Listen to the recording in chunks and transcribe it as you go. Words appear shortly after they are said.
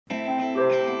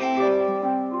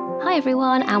Hi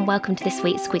everyone, and welcome to this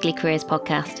week's Squiggly Careers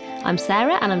podcast. I'm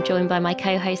Sarah and I'm joined by my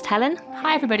co-host Helen.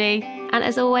 Hi everybody. And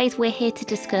as always, we're here to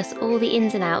discuss all the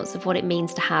ins and outs of what it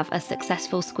means to have a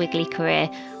successful squiggly career,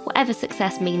 whatever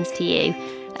success means to you.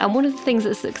 And one of the things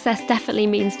that success definitely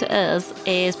means to us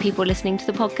is people listening to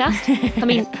the podcast. I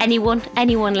mean,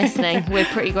 anyone listening, we're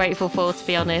pretty grateful for, to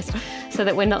be honest, so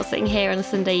that we're not sitting here on a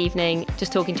Sunday evening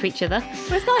just talking to each other.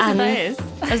 Well, as nice as that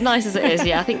is. As nice as it is,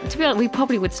 yeah. I think, to be honest, we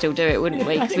probably would still do it, wouldn't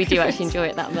we? Because we do actually enjoy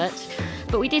it that much.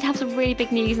 But we did have some really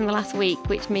big news in the last week,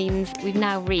 which means we've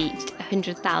now reached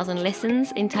 100,000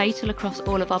 listens in total across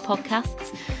all of our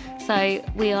podcasts. So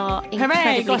we are incredibly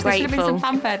Hooray! Gosh, there should have been grateful. some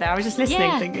fanfare there. I was just listening,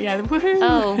 Yeah. thinking, woohoo!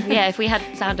 Oh, yeah, if we had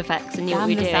sound effects and you knew what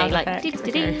we were doing, like,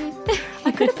 Okay.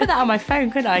 I could have put that on my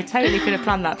phone, couldn't I? Totally could have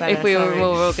planned that better. if we were sorry.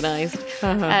 more organised.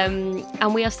 Uh-huh.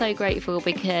 And we are so grateful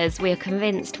because we are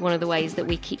convinced one of the ways that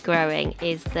we keep growing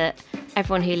is that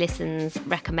everyone who listens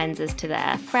recommends us to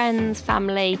their friends,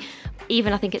 family,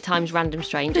 even I think at times random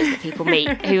strangers that people meet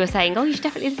who are saying, oh, you should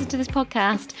definitely listen to this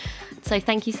podcast. So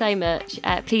thank you so much.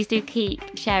 Please do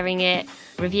keep sharing it,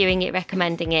 reviewing it,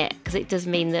 recommending it, because it does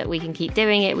mean that we can keep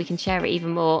doing it, we can share it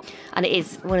even more. And it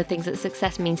is one of the things that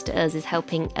success means to us is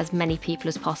helping as many people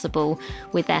as possible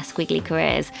with their squiggly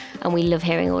careers. And we love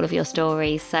hearing all of your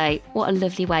stories. So what a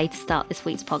lovely way to start this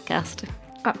week's podcast.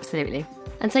 Absolutely.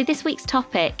 And so this week's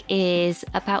topic is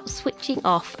about switching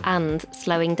off and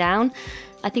slowing down.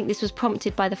 I think this was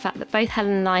prompted by the fact that both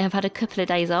Helen and I have had a couple of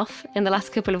days off in the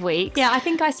last couple of weeks. Yeah, I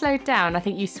think I slowed down. I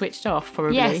think you switched off,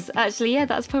 probably. Yes, actually, yeah,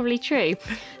 that's probably true.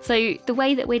 So the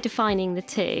way that we're defining the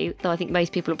two, though I think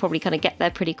most people will probably kind of get there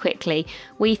pretty quickly,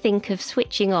 we think of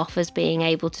switching off as being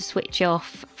able to switch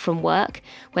off from work,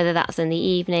 whether that's in the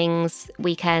evenings,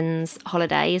 weekends,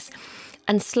 holidays.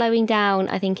 And slowing down,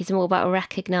 I think, is more about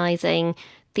recognising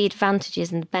the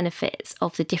advantages and the benefits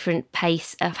of the different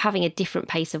pace of having a different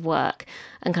pace of work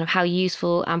and kind of how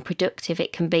useful and productive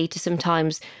it can be to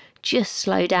sometimes just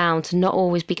slow down, to not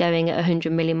always be going at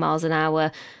 100 million miles an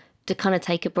hour, to kind of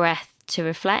take a breath, to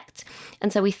reflect.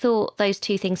 And so we thought those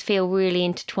two things feel really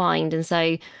intertwined. And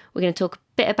so we're going to talk a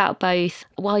bit about both,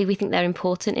 why we think they're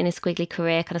important in a squiggly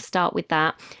career, kind of start with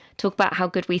that. Talk about how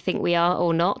good we think we are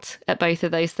or not at both of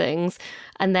those things,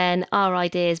 and then our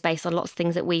ideas based on lots of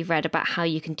things that we've read about how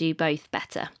you can do both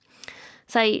better.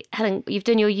 So, Helen, you've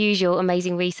done your usual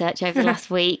amazing research over the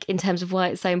last week in terms of why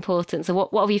it's so important. So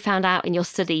what have you found out in your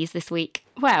studies this week?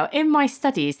 Well, in my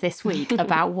studies this week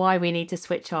about why we need to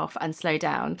switch off and slow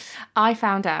down, I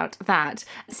found out that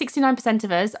 69%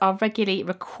 of us are regularly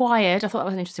required, I thought that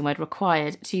was an interesting word,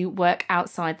 required to work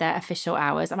outside their official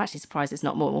hours. I'm actually surprised it's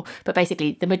not more, but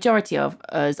basically the majority of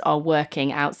us are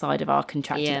working outside of our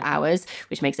contracted hours,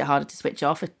 which makes it harder to switch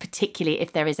off, particularly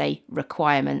if there is a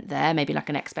requirement there, maybe like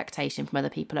an expectation from other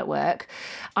people at work.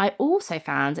 I also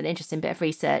found an interesting bit of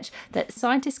research that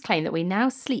scientists claim that we now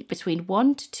sleep between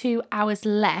 1 to 2 hours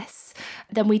less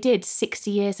than we did 60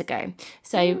 years ago.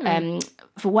 So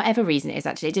for whatever reason it is,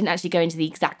 actually, it didn't actually go into the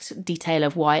exact detail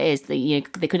of why it is that, you know,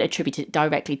 they couldn't attribute it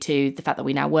directly to the fact that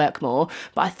we now work more.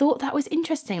 But I thought that was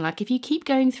interesting. Like, if you keep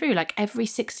going through like every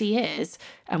 60 years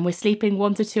and we're sleeping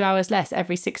 1 to 2 hours less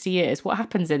every 60 years, what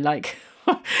happens in like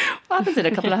what happens in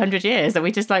a couple of 100 years? Are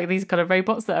we just like these kind of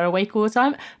robots that are awake all the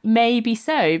time? Maybe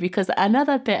so, because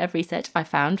another bit of research I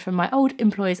found from my old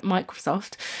employers at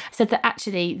Microsoft said that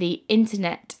actually the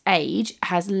internet age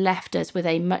has left us with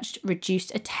a much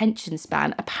reduced attention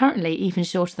span, apparently even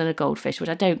shorter than a goldfish, which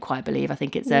I don't quite believe. I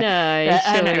think it's a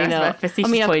surely not. facetious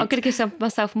I mean, I'm point. going to give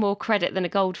myself more credit than a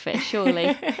goldfish, surely.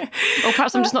 Or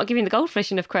perhaps I'm just not giving the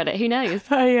goldfish enough credit. Who knows?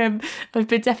 I've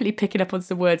been definitely picking up on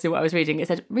some words in what I was reading. It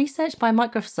said research by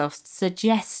Microsoft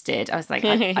suggested. I was like,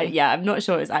 I'm not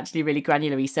sure it's actually really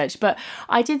granular research, but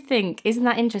I did think, isn't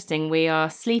that interesting? We are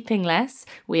sleeping less,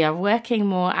 we are working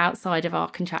more outside of our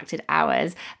contracted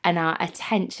hours, and our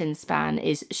attention span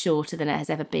is shorter than it has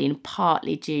ever been,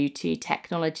 partly due to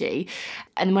technology.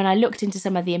 And when I looked into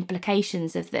some of the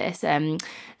implications of this,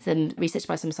 some research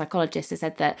by some psychologists has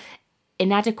said that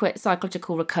inadequate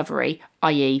psychological recovery,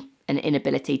 i.e. an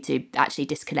inability to actually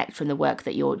disconnect from the work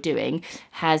that you're doing,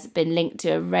 has been linked to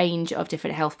a range of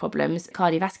different health problems: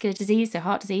 cardiovascular disease, so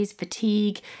heart disease,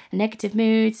 fatigue, negative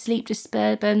mood, sleep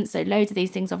disturbance. So loads of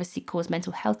these things obviously cause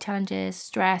mental health challenges,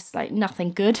 stress. Like,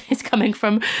 nothing good is coming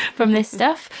from this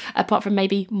stuff, apart from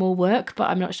maybe more work, but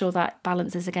I'm not sure that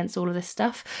balances against all of this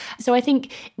stuff. So I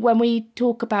think when we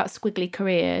talk about squiggly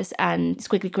careers, and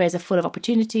squiggly careers are full of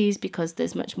opportunities because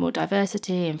there's much more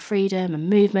diversity and freedom and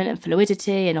movement and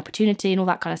fluidity and opportunity opportunity and all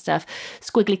that kind of stuff.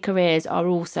 Squiggly careers are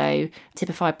also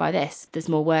typified by this. There's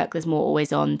more work, there's more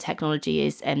always on. Technology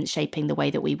is shaping the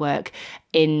way that we work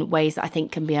in ways that I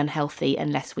think can be unhealthy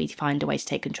unless we find a way to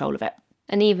take control of it.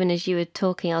 And even as you were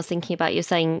talking, I was thinking about, you're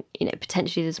saying,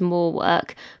 potentially there's more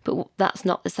work, but that's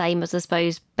not the same as, I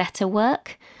suppose, better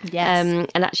work. Yes.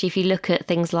 And actually, if you look at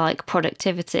things like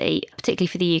productivity, particularly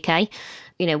for the UK,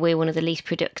 we're one of the least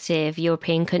productive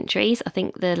European countries, I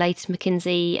think the latest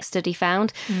McKinsey study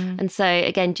found. And so,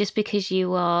 again, just because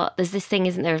there's this thing,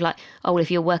 isn't there, of like, oh, well, if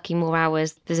you're working more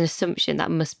hours, there's an assumption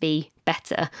that must be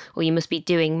better or you must be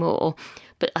doing more.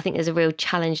 But I think there's a real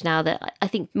challenge now that I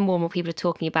think more and more people are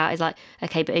talking about is like,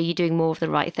 okay, but are you doing more of the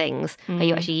right things? Are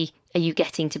you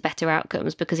getting to better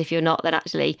outcomes? Because if you're not, then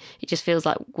actually it just feels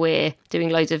like we're doing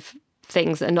loads of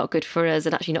things that are not good for us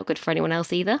and actually not good for anyone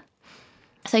else either.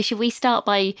 So should we start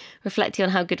by reflecting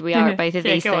on how good we are at both of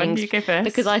these go things? On, you go first.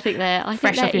 Because I think they're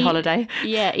fresh off your holiday.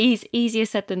 Yeah, easier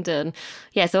said than done.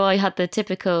 Yeah, so I had the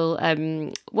typical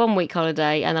 1 week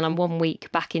holiday, and then I'm 1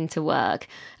 week back into work.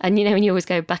 And when you always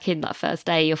go back in that first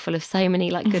day, you're full of so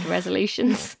many like good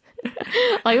resolutions.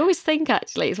 I always think,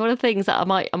 actually, it's one of the things that I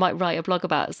might write a blog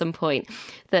about at some point,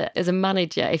 that as a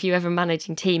manager, if you're ever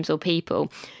managing teams or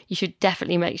people, you should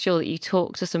definitely make sure that you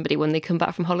talk to somebody when they come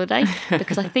back from holiday,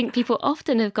 because I think people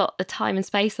often have got the time and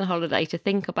space on holiday to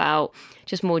think about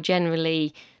just more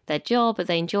generally their job, are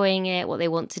they enjoying it, what they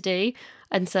want to do.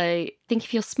 And so I think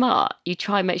if you're smart, you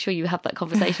try and make sure you have that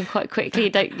conversation quite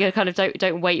quickly. Don't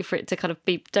wait for it to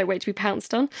don't wait to be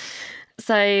pounced on.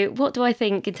 So what do I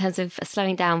think in terms of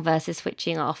slowing down versus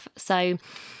switching off? So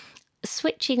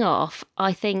switching off,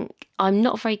 I think I'm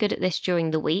not very good at this during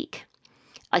the week.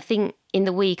 I think in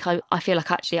the week, I feel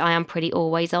like actually I am pretty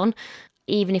always on.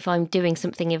 Even if I'm doing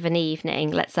something of an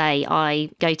evening, let's say I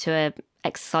go to a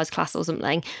exercise class or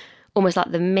something, almost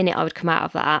like the minute I would come out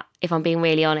of that, if I'm being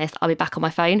really honest, I'll be back on my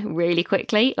phone really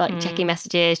quickly, like checking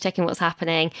messages, checking what's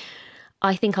happening.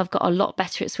 I think I've got a lot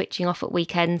better at switching off at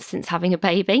weekends since having a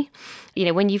baby.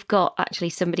 When you've got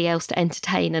actually somebody else to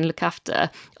entertain and look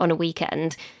after on a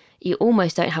weekend, you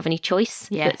almost don't have any choice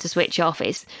but to switch off.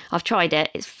 I've tried it.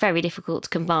 It's very difficult to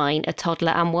combine a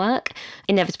toddler and work.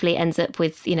 Inevitably, it ends up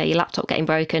with, your laptop getting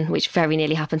broken, which very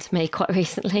nearly happened to me quite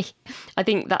recently. I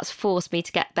think that's forced me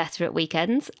to get better at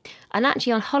weekends. And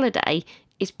actually on holiday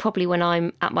is probably when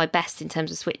I'm at my best in terms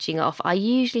of switching off. I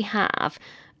usually have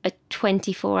a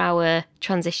 24-hour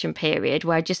transition period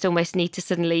where I just almost need to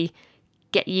suddenly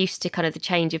get used to kind of the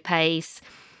change of pace,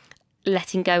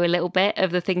 letting go a little bit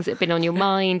of the things that have been on your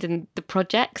mind and the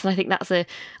projects. And I think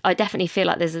I definitely feel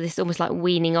like there's this almost like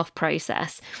weaning off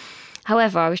process.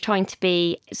 However, I was trying to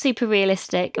be super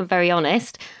realistic and very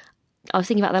honest. I was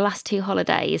thinking about the last 2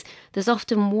 holidays. There's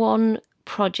often one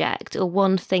project or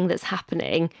one thing that's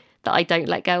happening that I don't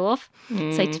let go of.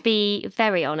 So to be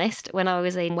very honest, when I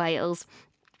was in Wales,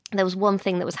 there was one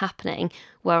thing that was happening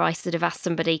where I sort of asked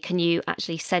somebody, can you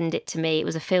actually send it to me? It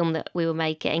was a film that we were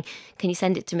making. Can you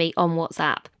send it to me on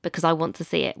WhatsApp? Because I want to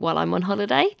see it while I'm on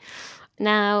holiday.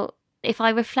 Now, if I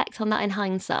reflect on that in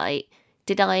hindsight,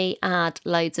 did I add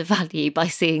loads of value by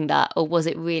seeing that, or was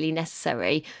it really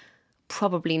necessary?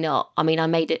 Probably not. I mean, I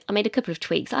made a couple of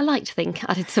tweaks. I like to think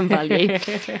I added some value.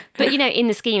 But, in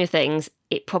the scheme of things,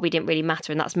 it probably didn't really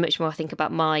matter. And that's much more, I think,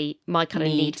 about my kind of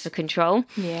need for control.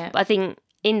 Yeah. But I think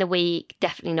in the week,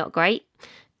 definitely not great.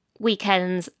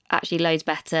 Weekends, actually loads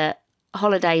better.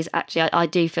 Holidays, actually, I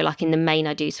do feel like in the main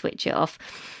I do switch it off.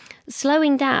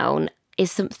 Slowing down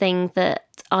is something that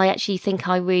I actually think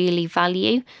I really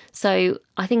value. So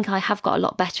I think I have got a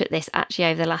lot better at this actually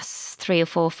over the last 3 or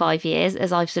 4 or 5 years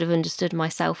as I've sort of understood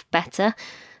myself better.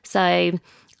 So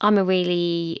I'm a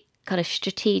really kind of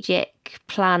strategic,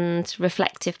 planned,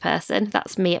 reflective person.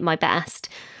 That's me at my best.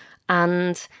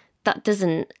 And that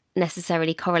doesn't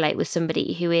necessarily correlate with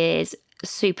somebody who is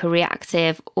super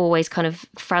reactive, always kind of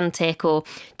frantic or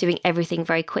doing everything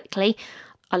very quickly.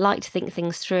 I like to think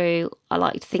things through. I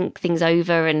like to think things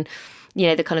over, and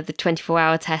the kind of the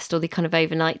 24-hour test or the kind of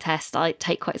overnight test I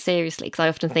take quite seriously, because I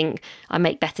often think I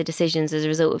make better decisions as a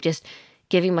result of just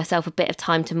giving myself a bit of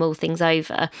time to mull things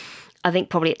over. I think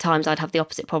probably at times I'd have the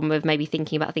opposite problem of maybe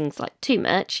thinking about things like too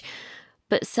much.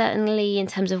 But certainly in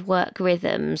terms of work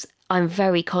rhythms, I'm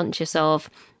very conscious of,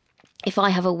 if I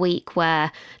have a week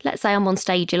where, let's say I'm on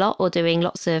stage a lot or doing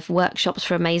lots of workshops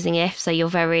for Amazing If, so you're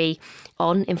very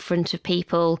on in front of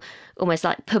people, almost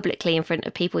like publicly in front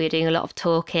of people, you're doing a lot of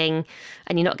talking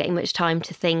and you're not getting much time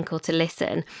to think or to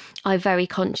listen, I very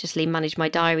consciously manage my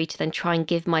diary to then try and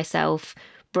give myself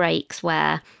breaks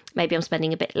where maybe I'm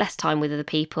spending a bit less time with other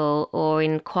people or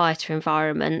in quieter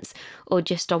environments or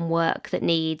just on work that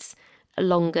needs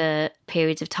longer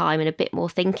periods of time and a bit more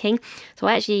thinking. So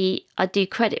I do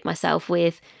credit myself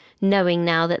with knowing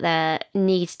now that there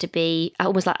needs to be,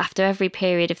 almost like after every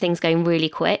period of things going really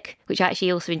quick, which I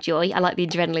actually also enjoy. I like the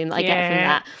adrenaline that I get from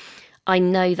that. I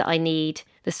know that I need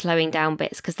the slowing down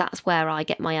bits, because that's where I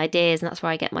get my ideas and that's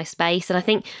where I get my space. And I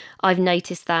think I've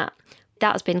noticed that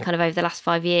that's been kind of over the last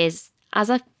 5 years,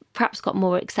 as I've perhaps got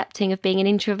more accepting of being an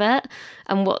introvert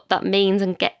and what that means,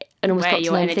 and almost where got to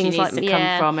your know energy things needs like to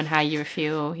come from and how you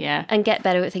feel, and get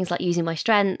better at things like using my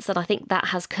strengths. And I think that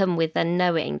has come with then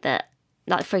knowing that,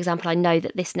 like, for example, I know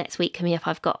that this next week coming up,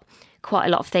 I've got quite a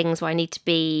lot of things where I need to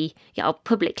be, I'll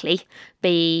publicly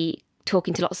be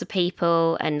talking to lots of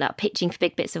people and like pitching for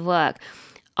big bits of work.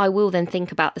 I will then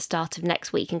think about the start of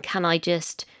next week, and can I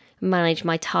just manage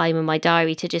my time and my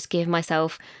diary to just give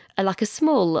myself a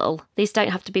small little, these don't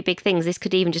have to be big things. This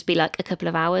could even just be like a couple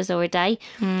of hours or a day.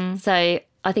 So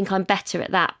I think I'm better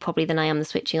at that probably than I am the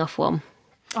switching off one.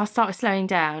 I'll start with slowing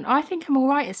down. I think I'm all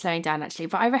right at slowing down, actually.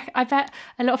 But I bet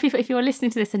a lot of people, if you're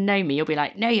listening to this and know me, you'll be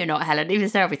like, no, you're not, Helen. Even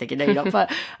Sarah will be thinking, no, you're not.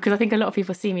 But because I think a lot of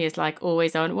people see me as like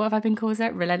always on. What have I been called?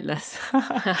 Relentless.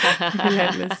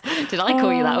 Relentless. Did I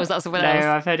call you that? Or was that someone else?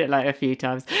 No, I've heard it like a few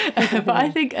times. But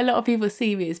I think a lot of people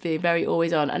see me as being very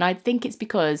always on. And I think it's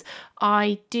because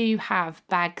I do have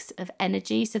bags of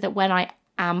energy, so that when I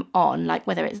am on, like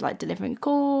whether it's like delivering a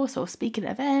course or speaking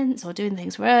at events or doing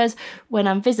things for us, when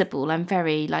I'm visible, I'm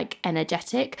very like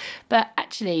energetic. But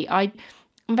actually I'm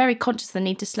very conscious of the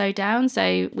need to slow down.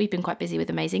 So we've been quite busy with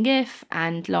Amazing If,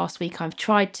 and last week I've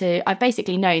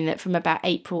basically known that from about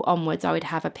April onwards I would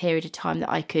have a period of time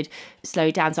that I could slow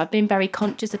down. So I've been very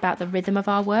conscious about the rhythm of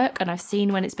our work, and I've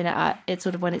seen when it's been it's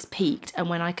sort of when it's peaked, and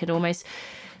when I could almost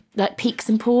like peaks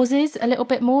and pauses a little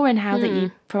bit more, and how that you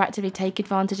proactively take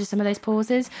advantage of some of those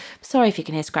pauses. Sorry if you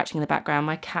can hear scratching in the background.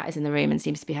 My cat is in the room and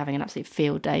seems to be having an absolute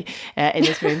field day in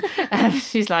this room.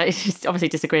 She's obviously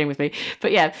disagreeing with me.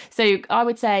 But yeah, so I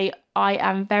would say I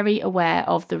am very aware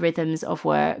of the rhythms of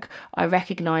work. I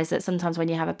recognise that sometimes when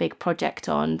you have a big project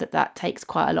on, that takes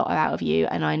quite a lot out of you,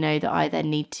 and I know that I then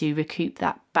need to recoup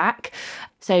that back.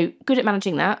 So good at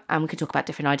managing that, and we could talk about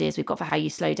different ideas we've got for how you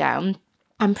slow down.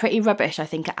 I'm pretty rubbish, I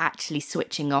think, at actually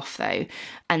switching off though.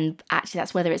 And actually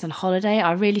that's whether it's on holiday,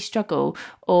 I really struggle,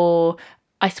 or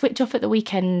I switch off at the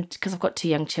weekend because I've got 2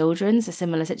 young children. It's a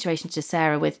similar situation to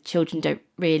Sarah, with children don't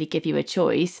really give you a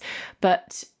choice.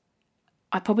 But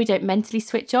I probably don't mentally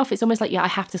switch off. It's almost like, I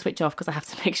have to switch off because I have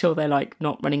to make sure they're like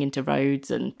not running into roads,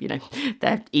 and,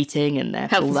 they're eating, and they're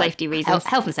health and safety reasons.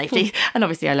 Health and safety. And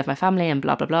obviously I love my family and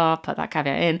blah, blah, blah, put that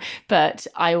caveat in. But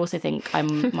I also think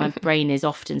my brain is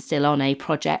often still on a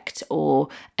project or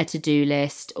a to-do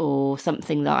list or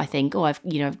something that I think,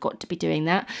 I've got to be doing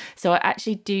that. So I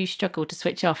actually do struggle to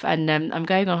switch off. And I'm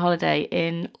going on holiday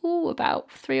in, about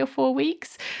 3 or 4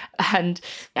 weeks. And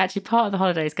actually part of the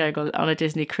holiday is going on a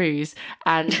Disney cruise.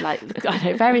 And like, I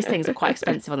know various things are quite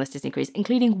expensive on this Disney cruise,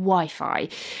 including Wi-Fi.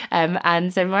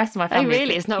 And so the rest of my family... Oh,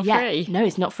 really? It's not free? No,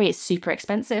 it's not free. It's super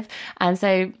expensive. And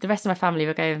so the rest of my family,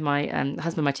 we're going with my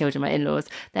husband, my children, my in-laws.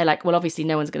 They're like, well, obviously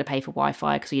no one's going to pay for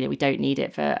Wi-Fi because, we don't need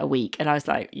it for a week. And I was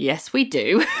like, yes, we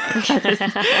do. Because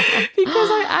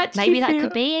I actually Maybe that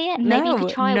could be it. Maybe you could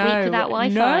try a week without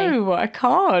Wi-Fi. No, I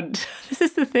can't. This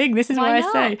is the thing. This is why I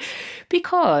say.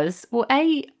 Because, well,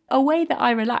 a way that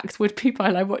I relax would be by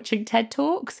like watching TED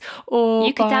Talks, or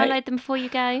you could download them before you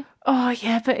go. Oh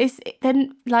yeah, but it's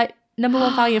then like number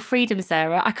one value of freedom,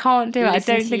 Sarah. I can't do it. I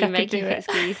don't think I could do it.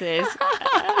 Excuses.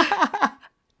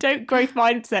 Don't growth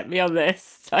mindset me on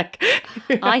this. Like,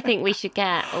 I think we should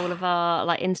get all of our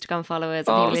like Instagram followers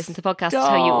and people who listen to podcasts to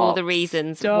tell you all the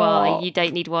reasons why you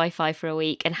don't need Wi-Fi for a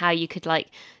week, and how you could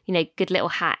good little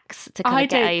hacks to kind of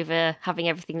get over having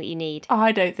everything that you need.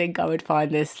 I don't think I would find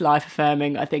this life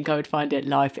affirming. I think I would find it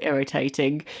life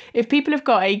irritating. If people have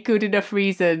got a good enough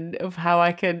reason of how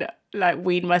I can like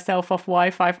wean myself off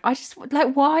Wi-Fi, I just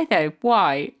like, why though?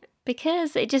 Why?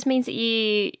 Because it just means that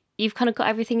you've kind of got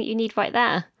everything that you need right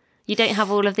there. You don't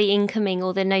have all of the incoming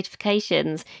or the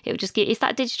notifications. It would just it's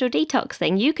that digital detox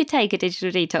thing. You could take a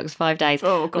digital detox 5 days.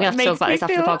 Oh God, we have to talk about this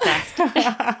after the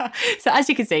podcast. So as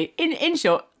you can see, in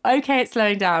short, okay, it's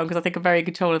slowing down because I think I'm very in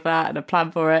control of that and I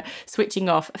plan for it. Switching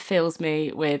off fills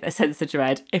me with a sense of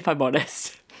dread, if I'm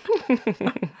honest.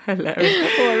 Hello.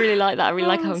 Oh, I really like that. I really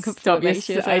like how uncomfortable it makes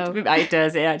you as well. It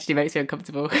does. It actually makes me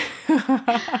uncomfortable.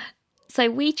 So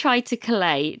we tried to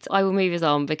collate, I will move us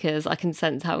on because I can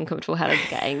sense how uncomfortable Helen's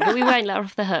getting, but we won't let her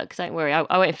off the hook, don't worry.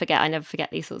 I won't forget, I never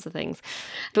forget these sorts of things.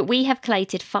 But we have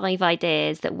collated 5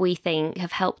 ideas that we think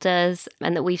have helped us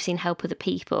and that we've seen help other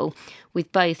people with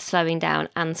both slowing down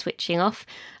and switching off.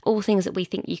 All things that we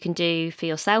think you can do for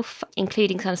yourself,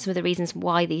 including kind of some of the reasons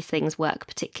why these things work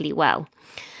particularly well.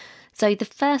 So the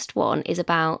first one is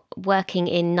about working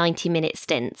in 90-minute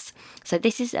stints. So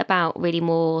this is about really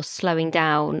more slowing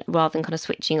down rather than kind of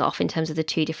switching off in terms of the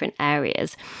 2 different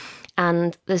areas.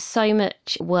 And there's so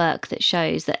much work that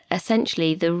shows that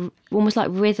essentially the almost like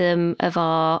rhythm of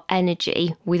our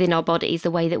energy within our bodies, the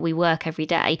way that we work every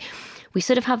day, we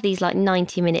sort of have these like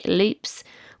 90-minute loops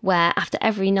where after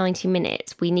every 90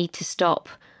 minutes we need to stop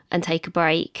and take a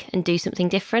break and do something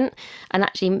different. And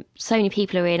actually, so many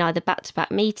people are in either back-to-back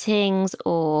meetings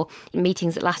or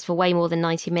meetings that last for way more than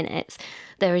 90 minutes.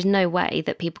 There is no way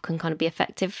that people can kind of be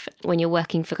effective when you're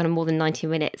working for kind of more than 90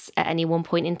 minutes at any one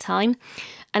point in time.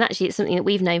 And actually, it's something that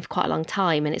we've known for quite a long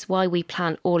time, and it's why we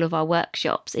plan all of our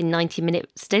workshops in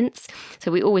 90-minute stints.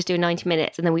 So we always do 90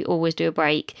 minutes and then we always do a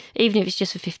break, even if it's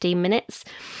just for 15 minutes.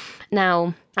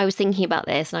 Now, I was thinking about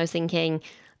this and I was thinking,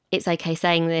 it's okay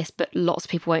saying this, but lots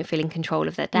of people won't feel in control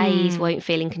of their days, won't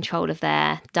feel in control of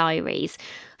their diaries.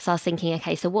 So I was thinking,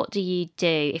 okay, so what do you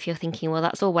do if you're thinking, well,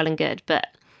 that's all well and good, but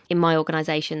in my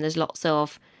organisation, there's lots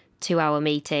of 2-hour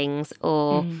meetings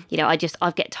or, you know, I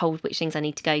get told which things I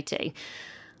need to go to.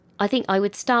 I think I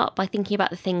would start by thinking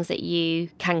about the things that you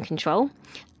can control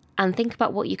and think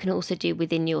about what you can also do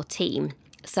within your team.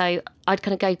 So I'd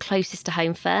kind of go closest to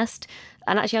home first.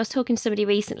 And actually, I was talking to somebody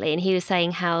recently and he was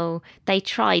saying how they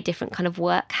try different kind of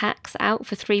work hacks out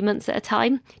for 3 months at a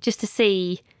time just to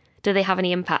see, do they have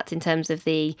any impact in terms of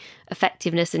the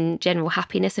effectiveness and general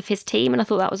happiness of his team? And I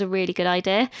thought that was a really good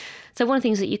idea. So one of the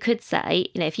things that you could say,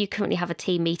 you know, if you currently have a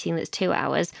team meeting that's 2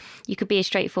 hours, you could be as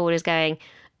straightforward as going,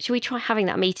 should we try having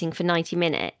that meeting for 90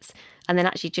 minutes? And then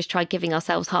actually just try giving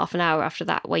ourselves half an hour after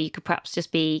that, where you could perhaps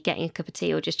just be getting a cup of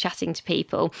tea or just chatting to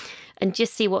people and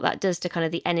just see what that does to kind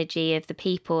of the energy of the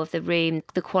people, of the room,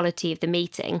 the quality of the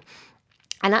meeting.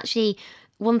 And actually,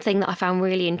 one thing that I found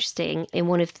really interesting in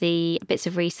one of the bits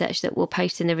of research that we'll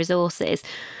post in the resources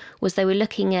was they were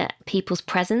looking at people's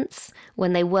presence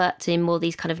when they worked in more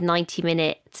these kind of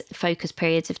 90-minute focus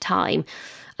periods of time.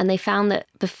 And they found that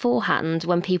beforehand,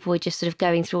 when people were just sort of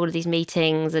going through all of these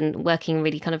meetings and working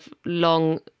really kind of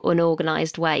long,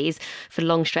 unorganised ways for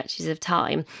long stretches of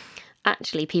time,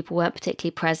 actually people weren't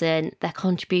particularly present, their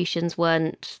contributions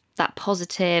weren't that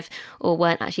positive or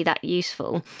weren't actually that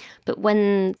useful. But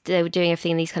when they were doing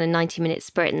everything in these kind of 90-minute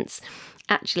sprints,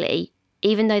 actually,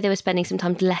 even though they were spending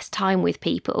sometimes less time with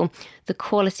people, the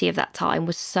quality of that time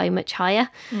was so much higher.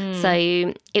 So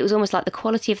it was almost like the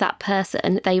quality of that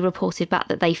person, they reported back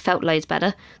that they felt loads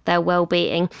better, their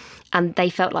well-being, and they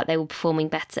felt like they were performing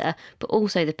better. But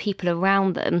also the people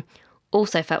around them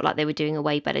also felt like they were doing a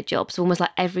way better job. So almost like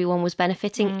everyone was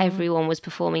benefiting, everyone was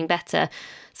performing better.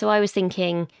 So I was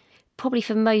thinking, probably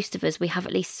for most of us, we have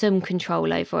at least some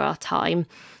control over our time.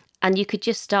 And you could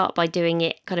just start by doing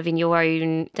it kind of in your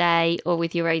own day or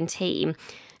with your own team.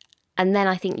 And then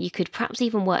I think you could perhaps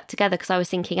even work together, because I was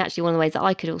thinking actually one of the ways that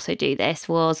I could also do this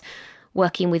was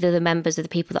working with other members of the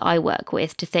people that I work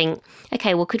with to think,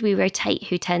 okay, well, could we rotate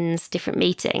who attends different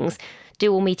meetings?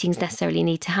 Do all meetings necessarily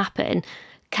need to happen?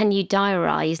 Can you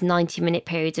diarise 90-minute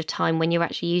periods of time when you're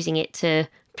actually using it to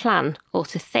plan or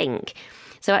to think?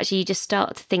 So actually you just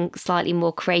start to think slightly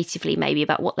more creatively maybe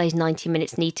about what those 90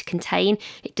 minutes need to contain.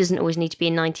 It doesn't always need to be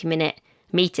a 90-minute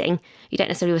meeting. You don't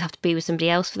necessarily always have to be with somebody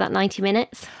else for that 90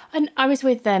 minutes. And I was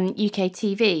with UK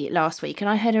TV last week and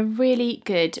I heard a really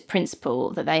good principle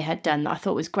that they had done that I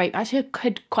thought was great. Actually, I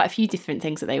heard quite a few different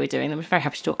things that they were doing. I was very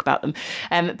happy to talk about them.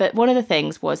 But one of the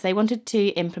things was they wanted to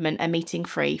implement a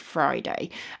meeting-free Friday.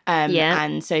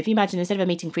 And so if you imagine, instead of a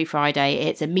meeting-free Friday,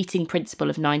 it's a meeting principle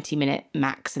of 90-minute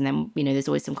max. And then, you know, there's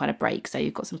always some kind of break. So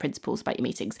you've got some principles about your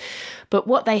meetings. But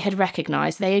what they had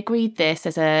recognised, they agreed this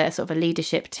as a sort of a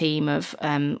leadership team of, I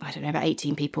don't know, about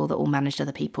 18 people that all managed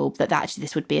other people, that actually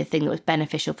this would be a thing that was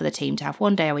beneficial for the team to have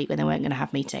one day a week when they weren't going to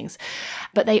have meetings.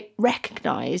 But they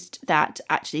recognised that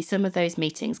actually some of those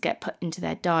meetings get put into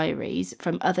their diaries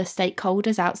from other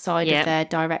stakeholders outside of their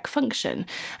direct function.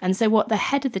 And so what the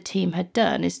head of the team had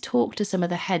done is talk to some of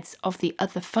the heads of the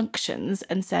other functions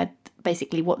and said,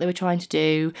 basically what they were trying to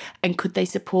do, and could they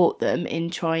support them in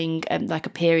trying like a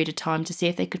period of time to see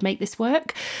if they could make this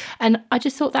work. And I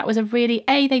just thought that was a really,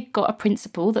 they'd got a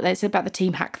principle that it's about the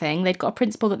team hack thing. They'd got a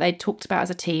principle that they'd talked about as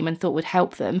a team and thought would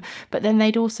help them. But then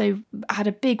they'd also had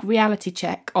a big reality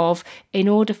check of, in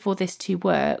order for this to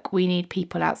work, we need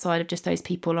people outside of just those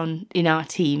people in our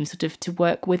team sort of to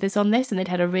work with us on this. And they'd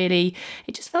had it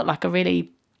just felt like a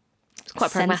really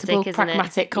quite sensible,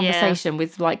 pragmatic conversation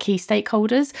with like key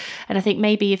stakeholders. And I think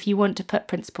maybe if you want to put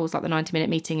principles like the 90-minute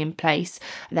meeting in place,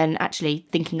 then actually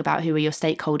thinking about who are your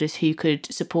stakeholders who could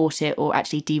support it or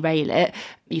actually derail it,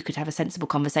 you could have a sensible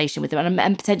conversation with them,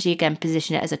 and potentially again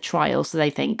position it as a trial, so they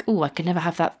think, oh, I could never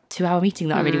have that 2-hour meeting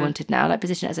that I really wanted now. Like,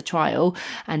 position it as a trial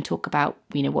and talk about,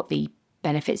 you know, what the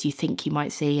benefits you think you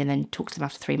might see, and then talk to them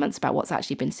after 3 months about what's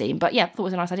actually been seen. But yeah, I thought it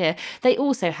was a nice idea. They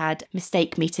also had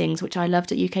mistake meetings, which I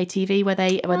loved, at UK TV, where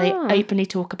they openly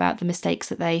talk about the mistakes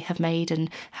that they have made and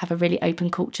have a really open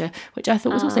culture, which I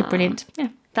thought was also brilliant. Yeah.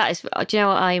 That is, do you know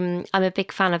what, I'm a big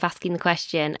fan of asking the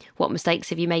question, what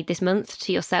mistakes have you made this month,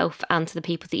 to yourself and to the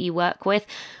people that you work with?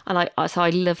 And so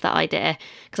I love that idea,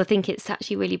 because I think it's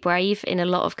actually really brave in a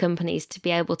lot of companies to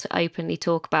be able to openly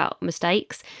talk about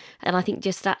mistakes. And I think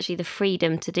just actually the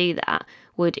freedom to do that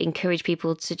would encourage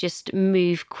people to just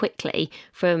move quickly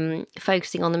from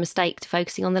focusing on the mistake to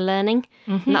focusing on the learning.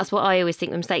 And that's what I always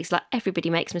think with mistakes. Like, everybody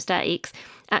makes mistakes.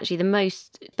 Actually, the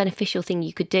most beneficial thing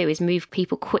you could do is move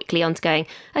people quickly onto going,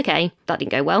 okay, that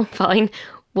didn't go well, fine.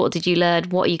 What did you learn?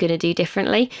 What are you going to do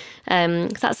differently? So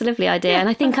that's a lovely idea. And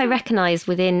I think I recognise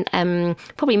within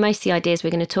probably most of the ideas we're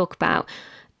going to talk about,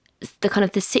 the kind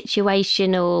of the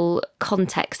situational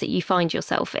context that you find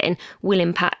yourself in will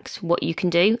impact what you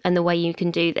can do and the way you can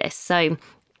do this. So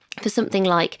for something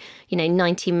like,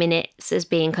 90 minutes as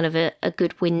being kind of a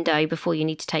good window before you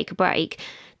need to take a break,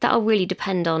 that'll really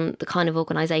depend on the kind of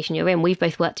organisation you're in. We've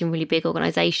both worked in really big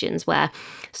organisations where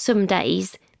some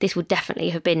days this would definitely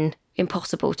have been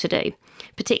impossible to do.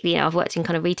 Particularly, I've worked in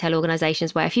kind of retail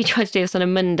organisations where if you tried to do this on a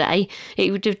Monday,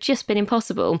 it would have just been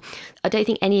impossible. I don't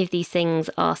think any of these things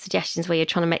are suggestions where you're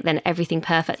trying to make then everything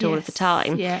perfect all of the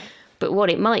time. Yeah. But what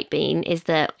it might mean is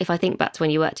that if I think back to when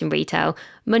you worked in retail,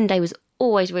 Monday was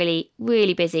always really,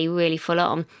 really busy, really full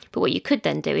on. But what you could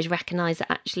then do is recognise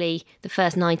that actually the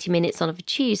first 90 minutes on of a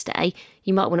Tuesday,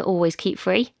 you might want to always keep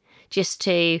free, just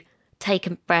to take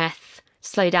a breath,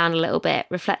 slow down a little bit,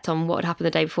 reflect on what had happened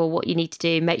the day before, what you need to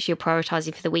do, make sure you're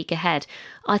prioritising for the week ahead.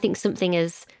 I think something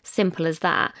as simple as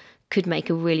that could make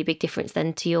a really big difference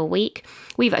then to your week.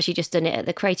 We've actually just done it at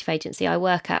the creative agency I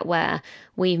work at, where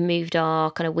we've moved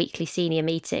our kind of weekly senior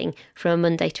meeting from a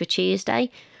Monday to a Tuesday,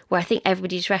 where I think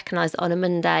everybody's recognised that on a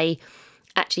Monday,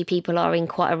 actually people are in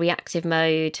quite a reactive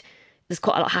mode. There's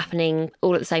quite a lot happening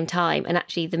all at the same time. And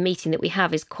actually the meeting that we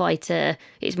have is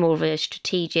it's more of a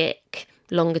strategic,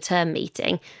 longer term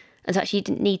meeting. And so actually you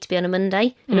didn't need to be on a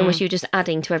Monday. And almost you're just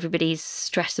adding to everybody's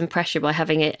stress and pressure by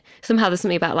having it. Somehow there's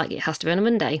something about like, it has to be on a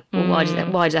Monday. Well, why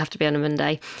does it have to be on a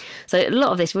Monday? So a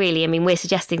lot of this really, we're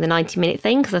suggesting the 90-minute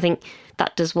thing because I think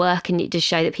that does work, and it does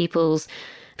show that people's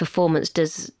performance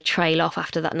does trail off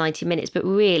after that 90 minutes. But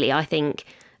really, I think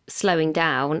slowing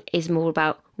down is more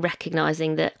about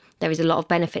recognising that there is a lot of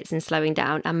benefits in slowing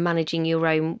down and managing your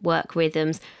own work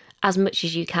rhythms as much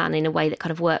as you can in a way that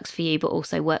kind of works for you, but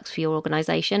also works for your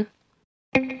organisation.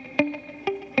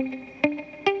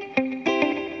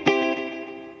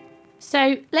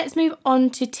 So let's move on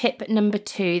to tip number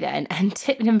 2 then. And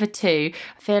tip number 2,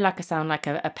 I feel like I sound like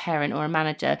a parent or a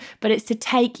manager, but it's to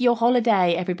take your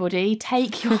holiday, everybody.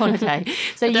 Take your holiday.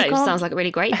 So it sounds like a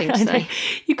really great thing to say.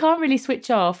 You can't really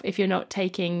switch off if you're not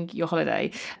taking your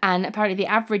holiday. And apparently the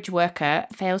average worker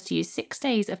fails to use 6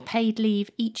 days of paid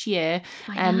leave each year.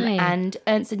 And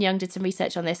Ernst & Young did some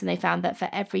research on this, and they found that for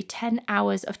every 10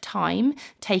 hours of time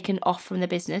taken off from the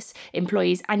business,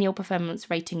 employees' annual performance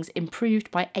ratings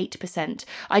improved by 8%.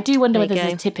 I do wonder whether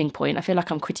there's a tipping point. I feel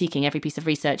like I'm critiquing every piece of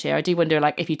research here. I do wonder,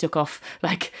 like, if you took off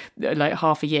like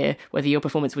half a year, whether your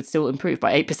performance would still improve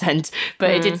by 8%. But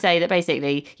it did say that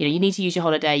basically, you need to use your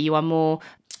holiday. You are more,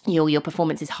 your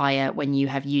performance is higher when you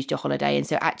have used your holiday. And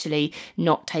so actually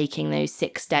not taking those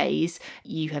 6 days,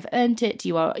 you have earned it.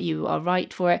 You are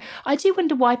right for it. I do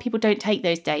wonder why people don't take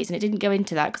those days. And it didn't go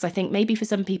into that because I think maybe for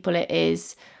some people it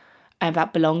is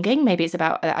about belonging. Maybe it's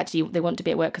about actually they want to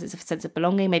be at work because it's a sense of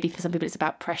belonging. Maybe for some people it's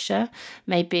about pressure.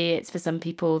 Maybe it's for some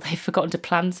people they've forgotten to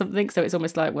plan something, so it's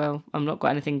almost like, well, I've not got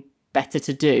anything better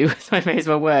to do, so I may as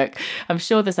well work. I'm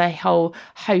sure there's a whole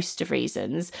host of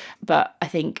reasons, but I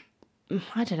think,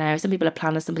 I don't know, some people are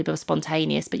planners, some people are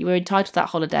spontaneous, but you were entitled to that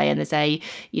holiday, and there's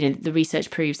the research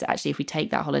proves that actually if we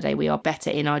take that holiday we are better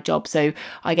in our job. So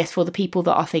I guess for the people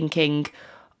that are thinking,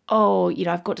 oh,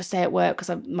 I've got to stay at work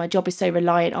because my job is so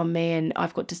reliant on me and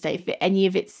I've got to stay. If any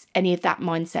of that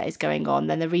mindset is going on,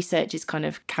 then the research is kind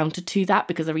of counter to that,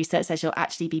 because the research says you'll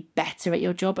actually be better at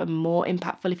your job and more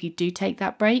impactful if you do take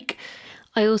that break.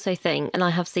 I also think, and I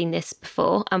have seen this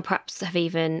before and perhaps have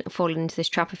even fallen into this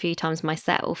trap a few times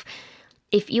myself,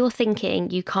 if you're thinking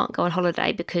you can't go on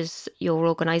holiday because your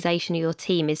organisation or your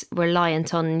team is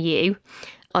reliant on you,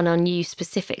 on you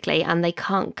specifically, and they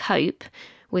can't cope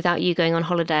without you going on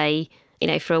holiday,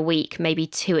 for a week, maybe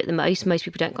 2 at the most. Most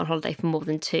people don't go on holiday for more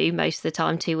than 2, most of the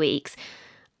time, 2 weeks.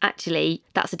 Actually,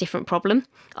 that's a different problem,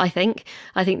 I think.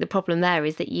 I think the problem there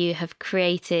is that you have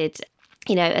created,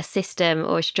 a system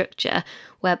or a structure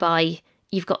whereby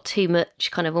you've got too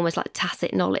much kind of almost like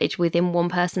tacit knowledge within one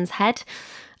person's head.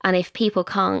 And if people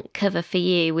can't cover for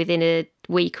you within a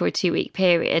week or a 2-week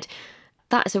period,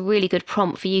 that's a really good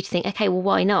prompt for you to think, okay, well,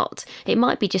 why not? It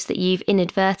might be just that you've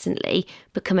inadvertently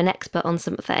become an expert on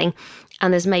something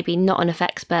and there's maybe not enough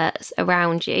experts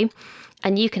around you.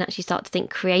 And you can actually start to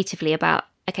think creatively about,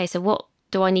 okay, so what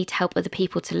do I need to help other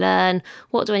people to learn?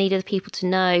 What do I need other people to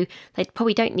know? They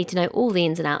probably don't need to know all the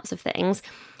ins and outs of things,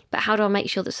 but how do I make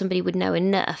sure that somebody would know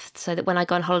enough so that when I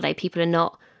go on holiday, people are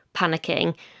not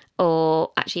panicking,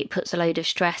 or actually it puts a load of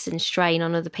stress and strain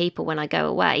on other people when I go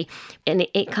away. And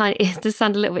it kind of, it does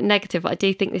sound a little bit negative, but I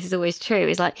do think this is always true.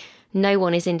 It's like no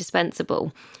one is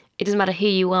indispensable. It doesn't matter who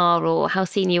you are or how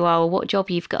senior you are or what job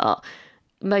you've got.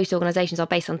 Most organisations are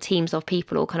based on teams of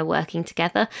people all kind of working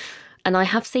together. And I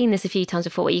have seen this a few times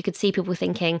before where you could see people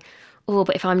thinking, oh,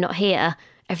 but if I'm not here,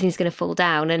 everything's going to fall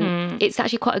down. And it's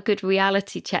actually quite a good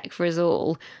reality check for us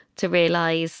all to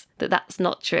realise that that's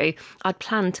not true. I'd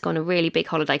planned to go on a really big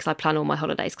holiday, because I plan all my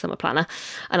holidays because I'm a planner.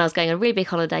 And I was going on a really big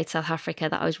holiday to South Africa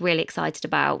that I was really excited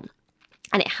about.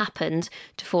 And it happened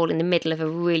to fall in the middle of a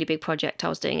really big project I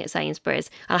was doing at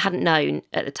Sainsbury's. And I hadn't known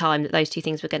at the time that those two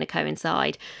things were going to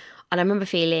coincide. And I remember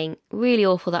feeling really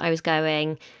awful that I was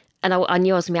going. And I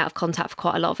knew I was going to be out of contact for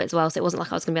quite a lot of it as well. So it wasn't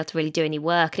like I was going to be able to really do any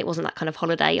work. And it wasn't that kind of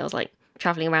holiday. I was like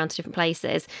travelling around to different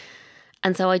places.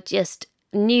 And so I just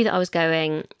knew that I was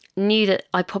going, knew that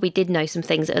I probably did know some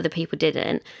things that other people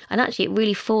didn't. And actually it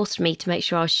really forced me to make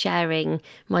sure I was sharing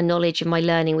my knowledge and my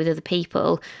learning with other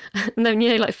people. And then,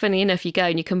 like funny enough, you go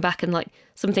and you come back and like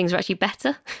some things are actually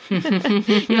better.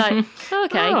 You're like, oh,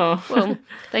 okay, well,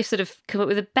 they've sort of come up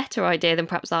with a better idea than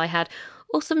perhaps I had.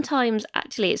 Or sometimes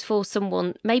actually it's for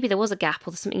someone, maybe there was a gap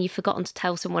or there's something you've forgotten to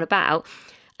tell someone about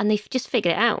and they've just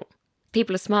figured it out.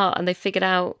 People are smart and they've figured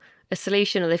out a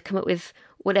solution, or they've come up with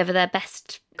whatever their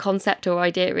best concept or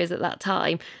idea is at that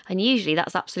time. And usually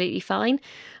that's absolutely fine.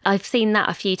 I've seen that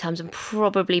a few times and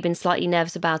probably been slightly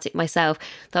nervous about it myself.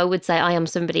 Though I would say I am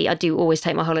somebody, I do always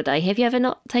take my holiday. Have you ever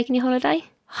not taken your holiday?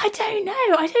 I don't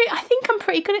know. I think I'm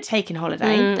pretty good at taking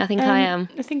holiday. I think I am.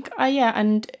 I think, yeah.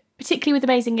 And particularly with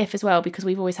Amazing If as well, because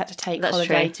we've always had to take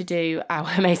holiday to do our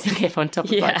Amazing If on top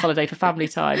of like holiday for family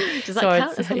time. Does that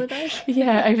count as holiday?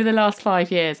 Yeah, over the last 5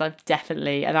 years, I've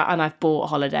definitely, and I've bought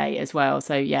holiday as well.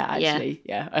 So yeah, actually,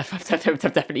 I've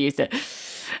definitely used it.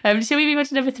 Shall we move on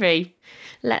to number 3?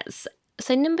 Let's.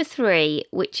 So number 3,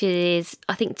 which is,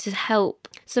 I think, to help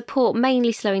support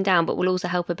mainly slowing down, but will also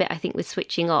help a bit, I think, with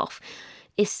switching off,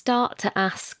 is start to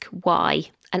ask why.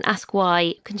 And ask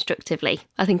why constructively.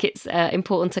 I think it's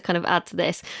important to kind of add to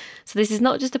this. So this is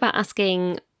not just about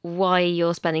asking why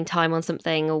you're spending time on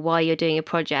something or why you're doing a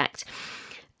project.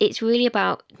 It's really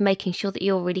about making sure that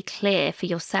you're really clear for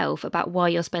yourself about why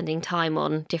you're spending time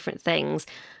on different things,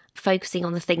 focusing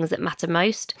on the things that matter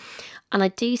most. And I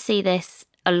do see this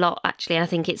a lot, actually, and I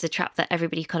think it's a trap that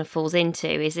everybody kind of falls into,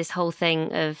 is this whole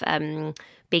thing of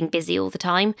being busy all the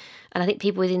time. And I think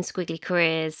people within Squiggly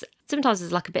Careers, sometimes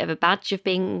there's like a bit of a badge of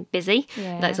being busy.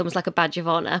 Like it's almost like a badge of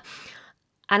honour.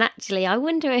 And actually, I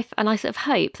wonder if, and I sort of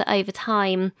hope that over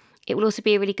time, it will also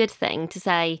be a really good thing to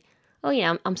say, oh,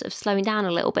 I'm sort of slowing down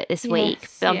a little bit this week,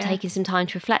 but I'm taking some time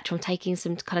to reflect, or I'm taking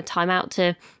some kind of time out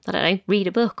to, I don't know, read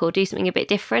a book or do something a bit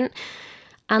different.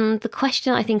 And the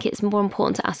question I think it's more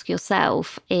important to ask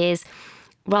yourself is,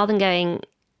 rather than going,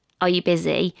 are you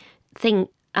busy? Think,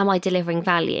 am I delivering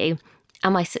value?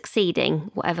 Am I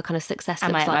succeeding? Whatever kind of success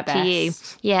looks like to you.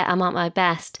 Yeah, am I at my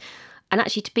best? And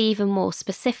actually, to be even more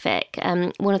specific,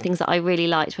 one of the things that I really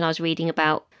liked when I was reading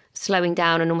about slowing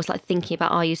down and almost like thinking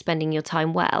about, are you spending your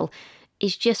time well,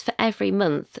 is just for every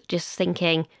month, just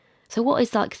thinking, so what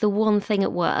is like the one thing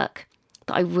at work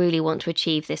that I really want to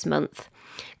achieve this month?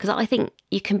 Because I think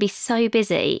you can be so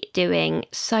busy doing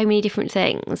so many different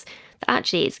things that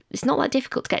actually it's not that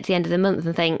difficult to get to the end of the month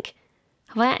and think,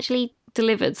 have I actually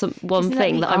delivered one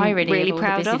thing that I'm really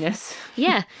proud of?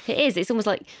 Yeah, it is. It's almost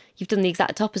like you've done the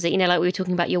exact opposite. Like we were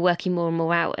talking about, you're working more and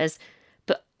more hours,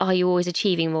 But are you always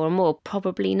achieving more and more?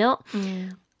 Probably not.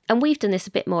 And we've done this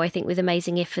a bit more, I think, with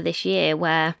Amazing If for this year,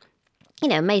 where, you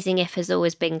know, Amazing If has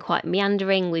always been quite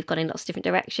meandering. We've gone in lots of different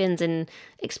directions and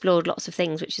explored lots of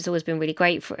things, which has always been really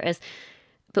great for us.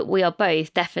 But we are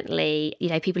both definitely, you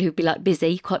know, people who'd be like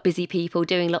busy, quite busy people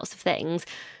doing lots of things.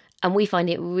 And we find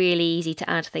it really easy to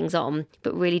add things on,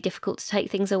 but really difficult to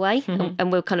take things away.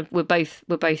 And we're both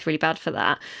really bad for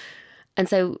that. And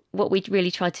so what we really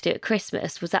tried to do at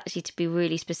Christmas was actually to be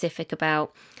really specific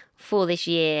about, for this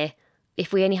year,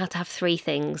 if we only had to have 3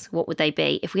 things, what would they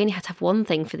be? If we only had to have 1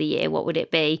 thing for the year, what would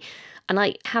it be? And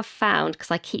I have found,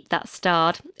 because I keep that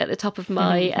starred at the top of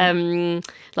my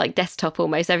like desktop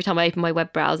almost, every time I open my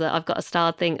web browser, I've got a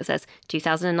starred thing that says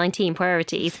 2019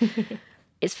 priorities.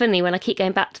 It's funny, when I keep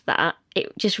going back to that,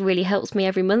 it just really helps me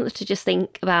every month to just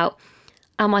think about,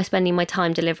 am I spending my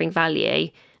time delivering value?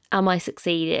 Am I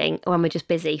succeeding? Or am I just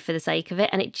busy for the sake of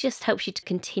it? And it just helps you to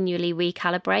continually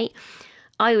recalibrate.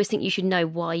 I always think you should know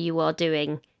why you are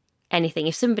doing anything.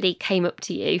 If somebody came up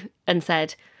to you and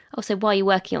said, oh, so why are you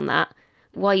working on that?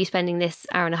 Why are you spending this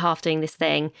hour and a half doing this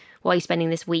thing? Why are you spending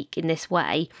this week in this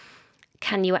way?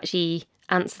 Can you actually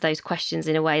answer those questions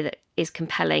in a way that is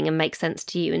compelling and makes sense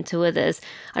to you and to others?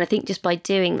 And I think just by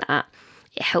doing that,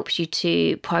 it helps you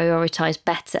to prioritise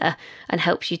better and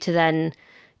helps you to then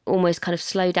almost kind of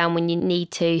slow down when you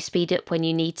need to, speed up when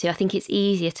you need to. I think it's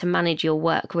easier to manage your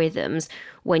work rhythms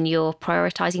when you're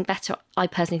prioritising better. I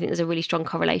personally think there's a really strong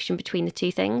correlation between the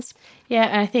two things. Yeah,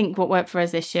 and I think what worked for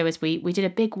us this year was we did a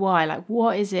big why, like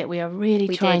what is it we are really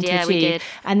trying to achieve? We did.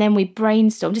 And then we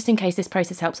brainstormed, just in case this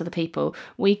process helps other people,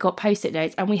 we got post-it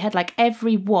notes and we had like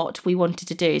every what we wanted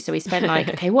to do. So we spent like,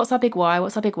 okay, what's our big why?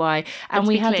 What's our big why? And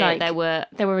we had like, there were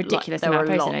ridiculous amount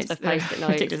of post-it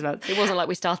notes. Ridiculous amounts. It wasn't like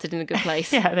we started in a good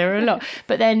place. Yeah, there were a lot.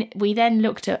 But then we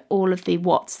looked at all of the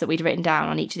what's that we'd written down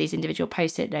on each of these individual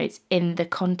post-it notes in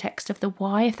the context of the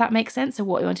why, if that makes sense, of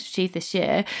what we wanted to achieve this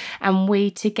year. And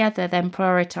we together then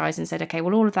prioritised and said, okay,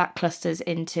 well, all of that clusters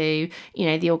into, you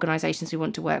know, the organisations we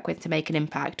want to work with to make an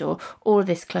impact, or all of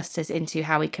this clusters into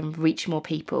how we can reach more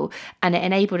people. And it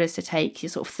enabled us to take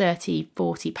sort of 30,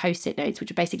 40 post-it notes,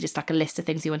 which are basically just like a list of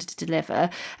things we wanted to deliver,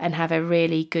 and have a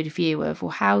really good view of,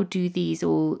 well, how do these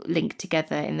all link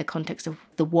together in the context of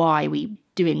the why we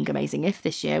doing Amazing If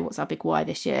this year, what's our big why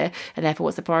this year, and therefore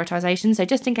what's the prioritisation. So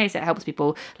just in case it helps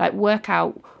people, like, work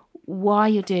out why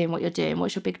you're doing what you're doing,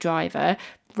 what's your big driver,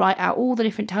 write out all the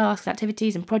different tasks,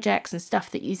 activities and projects and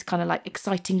stuff that is kind of like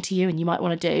exciting to you and you might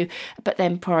want to do, but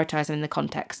then prioritise them in the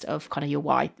context of kind of your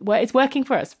why. Well, it's working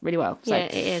for us really well. So. Yeah,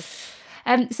 it is.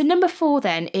 So number 4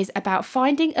 then is about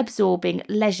finding absorbing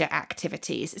leisure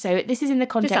activities. So this is in the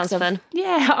context of fun.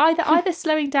 Yeah, either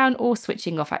slowing down or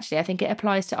switching off. Actually, I think it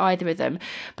applies to either of them.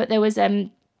 But there was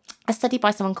a study by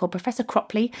someone called Professor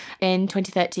Cropley in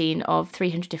 2013 of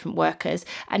 300 different workers,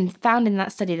 and found in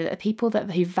that study that the people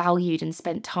who valued and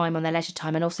spent time on their leisure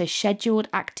time and also scheduled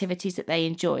activities that they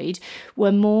enjoyed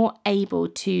were more able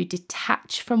to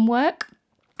detach from work.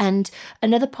 And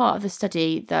another part of the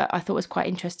study that I thought was quite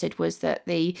interesting was that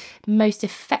the most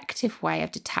effective way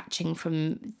of detaching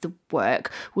from the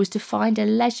work was to find a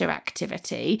leisure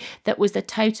activity that was the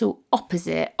total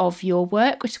opposite of your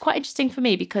work, which is quite interesting for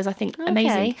me because I think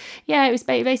amazing. Yeah, it was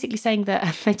basically saying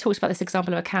that they talked about this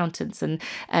example of accountants, and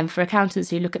for accountants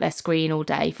who look at their screen all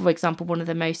day, for example, one of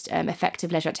the most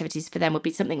effective leisure activities for them would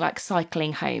be something like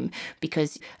cycling home,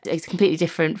 because it's completely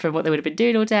different from what they would have been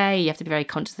doing all day. You have to be very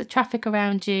conscious of the traffic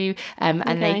around you.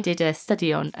 And they did a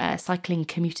study on cycling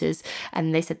commuters,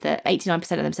 and they said that 89%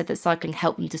 of them said that cycling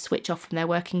helped them to switch off from their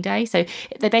working day. So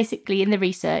they basically, in the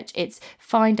research, it's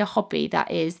find a hobby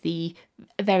that is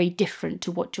very different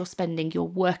to what you're spending your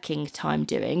working time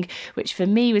doing, which for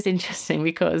me was interesting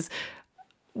because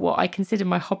what I consider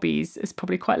my hobbies is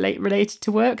probably quite related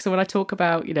to work. So when I talk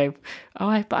about, you know,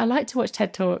 but I like to watch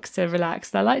TED Talks to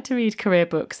relax, and I like to read career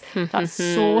books, that's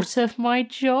sort of my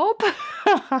job.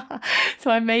 So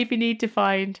I maybe need to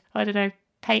find, I don't know,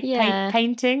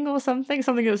 painting or something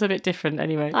that's a bit different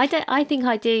anyway. I think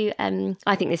I do.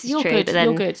 I think this is You're true. Good. But then,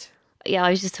 You're good. Yeah,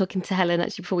 I was just talking to Helen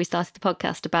actually before we started the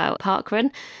podcast about parkrun.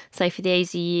 So for those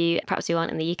of you perhaps who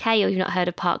aren't in the UK or you've not heard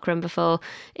of parkrun before,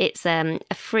 it's a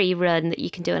free run that you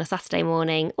can do on a Saturday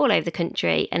morning all over the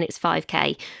country, and it's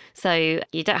 5k. So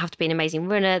you don't have to be an amazing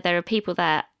runner. There are people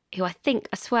there who I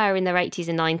swear in their 80s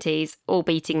and 90s, all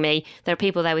beating me. There are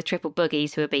people there with triple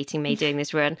buggies who are beating me doing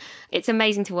this run. It's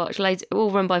amazing to watch, all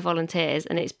run by volunteers,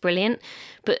 and it's brilliant.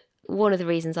 But one of the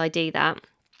reasons I do that,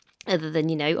 other than,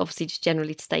 you know, obviously just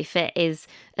generally to stay fit, is,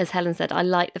 as Helen said, I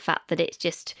like the fact that it's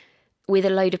just with a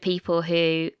load of people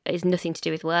who is nothing to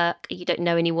do with work. You don't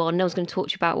know anyone. No one's going to talk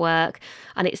to you about work.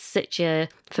 And it's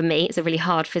for me, it's a really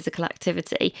hard physical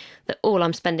activity that all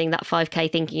I'm spending that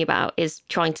 5K thinking about is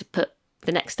trying to put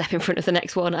the next step in front of the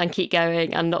next one and keep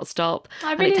going and not stop.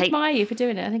 I really admire you for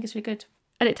doing it. I think it's really good.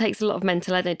 And it takes a lot of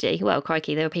mental energy. Well,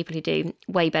 crikey, there are people who do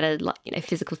way better, like,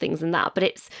 physical things than that. But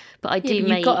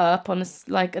you got up on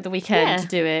at the weekend to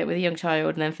do it with a young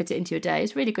child and then fit it into your day.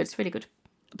 It's really good. It's really good.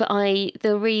 But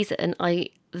the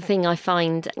thing I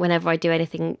find whenever I do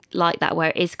anything like that, where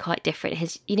it is quite different,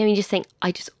 is, you just think,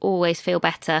 I just always feel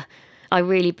better. I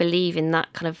really believe in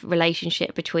that kind of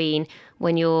relationship between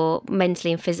when you're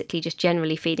mentally and physically just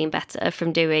generally feeling better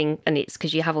from doing, and it's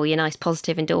because you have all your nice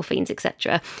positive endorphins,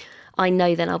 etc. I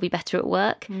know then I'll be better at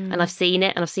work. And I've seen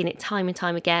it time and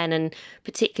time again. And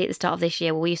particularly at the start of this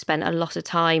year, where we spent a lot of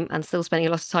time and still spending a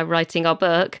lot of time writing our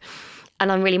book.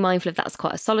 And I'm really mindful of that's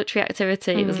quite a solitary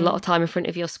activity. There's a lot of time in front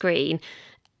of your screen.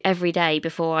 Every day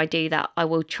before I do that, I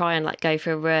will try and go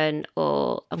for a run,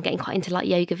 or I'm getting quite into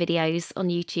yoga videos on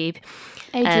YouTube.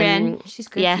 Adrienne, she's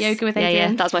good. Yes, yoga with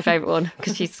Adrienne. Yeah, that's my favourite one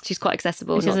because she's quite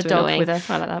accessible. She has a dog with her.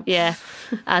 I like that. Yeah,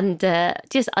 and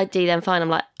I do then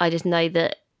find I just know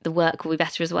that the work will be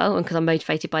better as well, and because I'm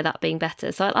motivated by that being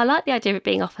better. So I like the idea of it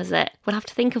being opposite. We'll have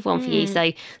to think of one for you.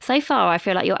 So far, I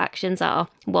feel like your actions are: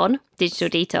 1, digital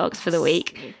detox for the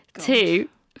week; 2,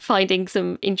 finding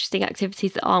some interesting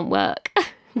activities that aren't work.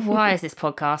 Why has this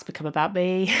podcast become about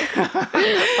me?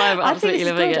 I'm absolutely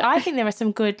loving it. I think there are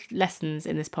some good lessons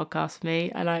in this podcast for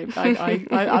me, and I'm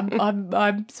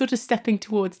sort of stepping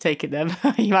towards taking them.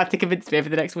 You might have to convince me over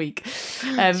the next week.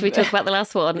 Should we talk about the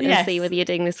last one and see whether you're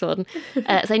doing this one?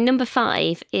 So number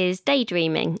 5 is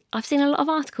daydreaming. I've seen a lot of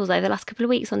articles over the last couple of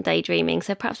weeks on daydreaming,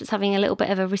 so perhaps it's having a little bit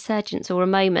of a resurgence or a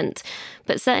moment.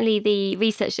 But certainly the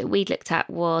research that we looked at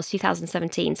was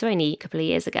 2017, so only a couple of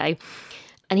years ago.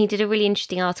 And he did a really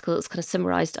interesting article that's kind of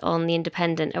summarised on The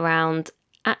Independent around,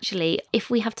 actually, if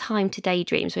we have time to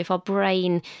daydream, so if our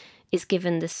brain is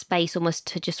given the space almost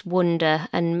to just wander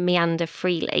and meander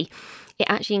freely, it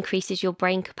actually increases your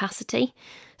brain capacity.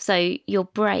 So your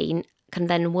brain can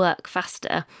then work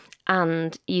faster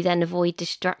and you then avoid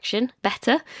distraction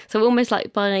better. So almost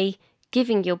like by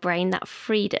giving your brain that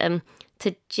freedom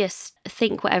to just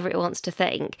think whatever it wants to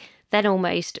think, then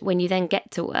almost when you then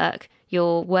get to work,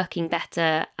 you're working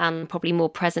better and probably more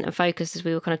present and focused, as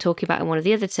we were kind of talking about in one of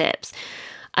the other tips.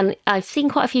 And I've seen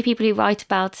quite a few people who write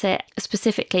about it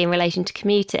specifically in relation to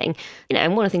commuting.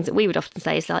 And one of the things that we would often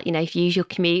say is if you use your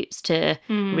commutes to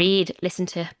read, listen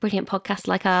to brilliant podcasts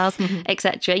like ours,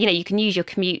 etc. You can use your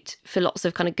commute for lots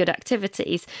of kind of good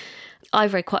activities.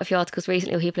 I've read quite a few articles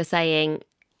recently where people are saying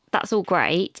that's all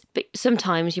great, but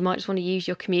sometimes you might just want to use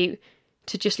your commute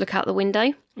to just look out the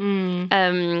window,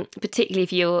 particularly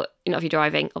if you're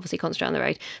driving, obviously concentrate on the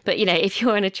road, but if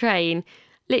you're on a train,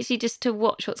 literally just to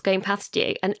watch what's going past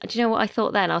you. And do you know what I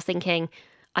thought then? I was thinking,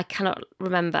 I cannot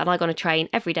remember, and I go on a train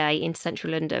every day into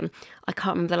central London. I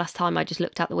can't remember the last time I just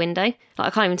looked out the window. I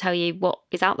can't even tell you what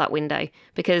is out that window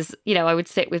because I would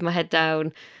sit with my head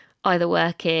down, either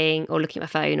working or looking at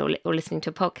my phone or listening to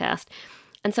a podcast.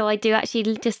 And so I do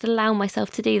actually just allow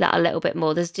myself to do that a little bit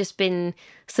more. There's just been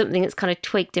something that's kind of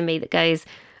twigged in me that goes,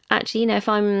 actually, if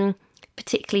I'm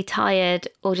particularly tired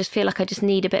or just feel like I just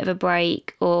need a bit of a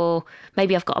break, or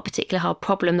maybe I've got a particular hard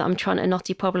problem a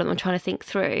knotty problem I'm trying to think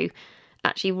through,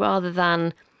 actually, rather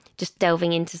than just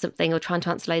delving into something or trying to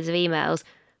answer loads of emails,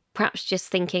 perhaps just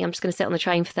thinking I'm just going to sit on the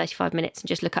train for 35 minutes and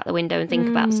just look out the window and think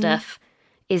about stuff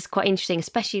is quite interesting,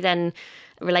 especially then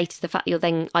related to the fact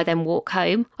I then walk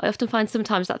home. I often find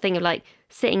sometimes that thing of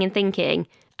sitting and thinking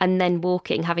and then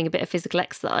walking, having a bit of physical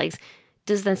exercise,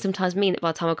 does then sometimes mean that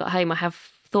by the time I got home, I have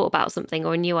thought about something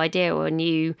or a new idea or a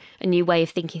new way of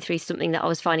thinking through something that I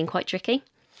was finding quite tricky.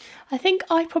 I think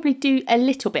I probably do a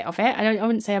little bit of it. I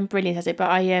wouldn't say I'm brilliant at it, but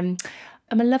I'm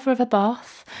a lover of a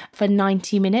bath for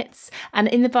 90 minutes. And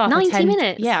in the bath... 90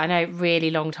 minutes? Yeah, I know, really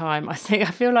long time. I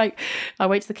feel like I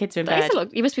wait till the kids are in bed.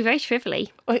 You must be very shrivelly.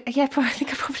 Yeah, I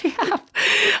think I probably have.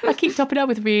 I keep topping up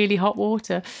with really hot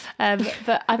water.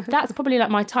 But that's probably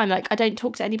my time. I don't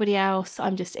talk to anybody else.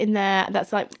 I'm just in there. That's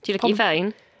Do you look at your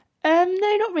phone? No,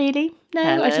 not really. No,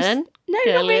 Helen, not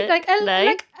really.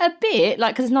 A bit,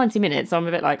 because it's 90 minutes, so I'm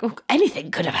a bit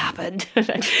anything could have happened. I'll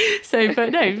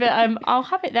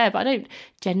have it there, but I don't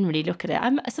generally look at it.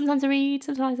 Sometimes I read,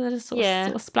 sometimes I just sort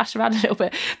of splash around a little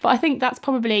bit. But I think that's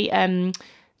probably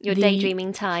your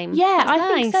daydreaming time. Yeah,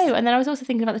 I think so. And then I was also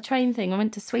thinking about the train thing. I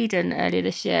went to Sweden earlier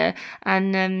this year,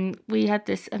 and we had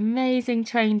this amazing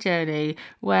train journey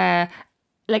where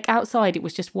like outside it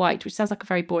was just white, which sounds like a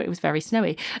very boring, it was very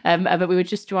snowy, but we were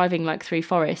just driving like through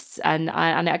forests, and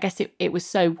I guess it was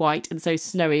so white and so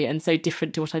snowy and so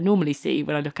different to what I normally see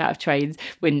when I look out of trains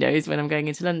windows when I'm going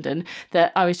into London,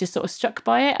 that I was just sort of struck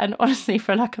by it. And honestly,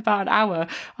 for like about an hour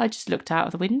I just looked out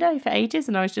of the window for ages,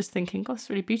 and I was just thinking, God, it's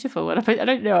really beautiful. And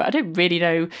I don't really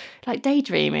know, like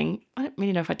daydreaming, I don't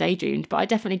really know if I daydreamed, but I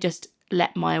definitely just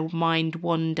let my mind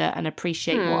wander and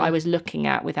appreciate what I was looking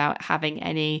at without having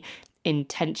any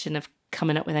intention of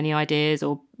coming up with any ideas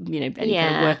or, you know, any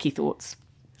kind of worky thoughts.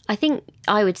 I think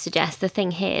I would suggest the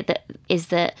thing here that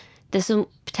there's some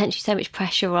potentially so much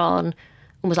pressure on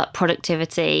almost like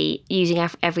productivity, using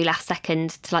every last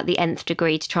second to like the nth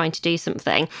degree to trying to do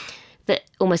something, that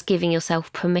almost giving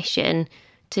yourself permission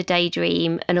to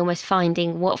daydream and almost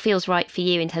finding what feels right for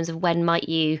you in terms of when might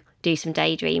you do some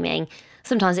daydreaming.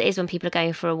 Sometimes it is when people are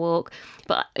going for a walk.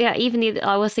 But yeah,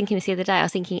 I was thinking this the other day, I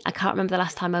was thinking, I can't remember the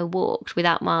last time I walked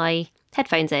without my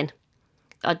headphones in.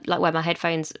 I'd like wear my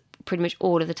headphones pretty much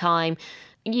all of the time.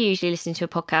 Usually listening to a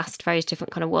podcast, various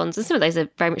different kind of ones. And some of those are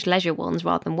very much leisure ones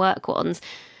rather than work ones.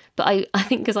 But I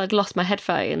think because I'd lost my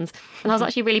headphones and I was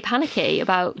actually really panicky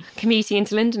about commuting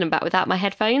into London and back without my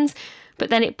headphones.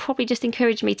 But then it probably just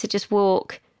encouraged me to just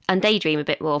walk and daydream a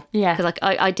bit more. Yeah. Because like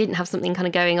I didn't have something kind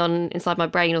of going on inside my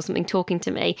brain or something talking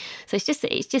to me. So it's just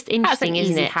interesting, that's an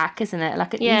isn't easy it? hack, isn't it?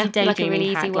 Like an easy daydreaming like a really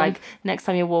easy hack. one. Like next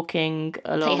time you're walking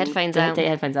along, take your headphones out. Take your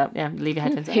headphones out. Yeah, leave your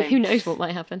headphones at home. Who knows what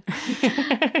might happen?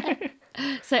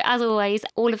 So as always,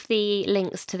 all of the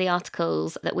links to the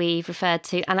articles that we've referred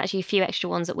to, and actually a few extra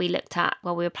ones that we looked at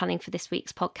while we were planning for this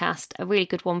week's podcast, a really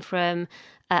good one from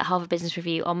Harvard Business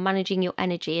Review on managing your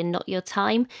energy and not your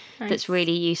time. Nice. That's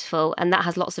really useful, and that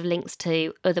has lots of links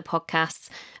to other podcasts.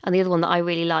 And the other one that I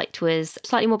really liked was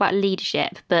slightly more about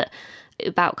leadership, but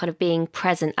about kind of being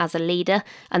present as a leader.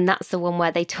 And that's the one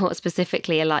where they taught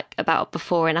specifically like about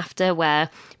before and after, where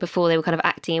before they were kind of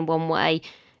acting in one way,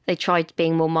 they tried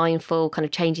being more mindful, kind of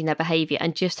changing their behaviour,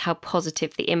 and just how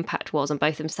positive the impact was on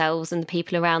both themselves and the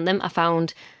people around them. I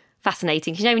found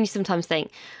fascinating. Because you know, when you sometimes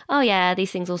think, oh yeah, these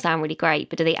things all sound really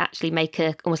great, but do they actually make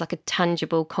almost like a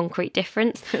tangible, concrete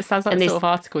difference? It sounds like the sort of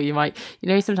article you might, you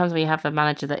know, sometimes when you have a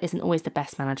manager that isn't always the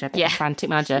best manager, but a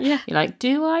frantic manager, you're like,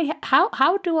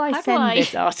 how do I send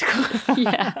this article?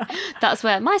 Yeah, that's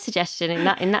where my suggestion in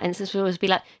that instance would always be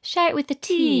like, share it with the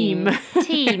team.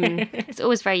 It's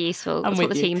always very useful. That's what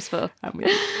the team's for. I'm with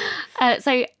you.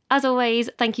 So as always,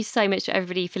 thank you so much to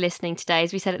everybody for listening today.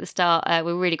 As we said at the start,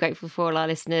 we're really grateful for all our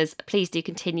listeners. Please do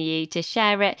continue to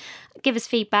share it, give us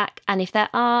feedback, and if there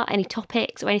are any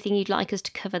topics or anything you'd like us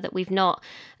to cover that we've not,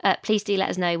 please do let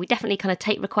us know. We definitely kind of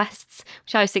take requests,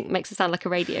 which I always think makes it sound like a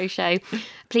radio show.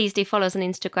 Please do follow us on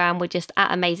Instagram. We're just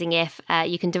at AmazingIf.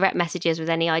 You can direct messages with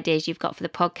any ideas you've got for the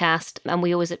podcast, and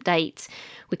we always update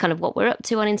with kind of what we're up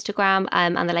to on Instagram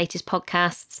and the latest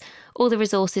podcasts. All the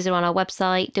resources are on our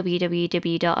website,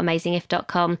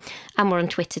 www.amazingif.com, and we're on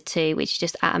Twitter too, which is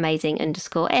just at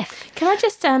amazing_if. Can I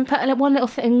just put one little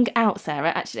thing out,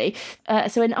 Sarah, actually?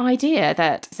 So an idea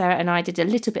that Sarah and I did a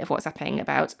little bit of WhatsApping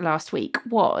about last week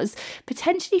was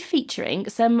potentially featuring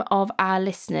some of our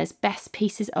listeners' best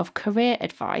pieces of career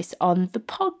advice on the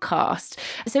podcast.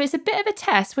 So it's a bit of a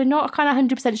test. We're not kind of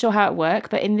 100% sure how it works,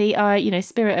 but in the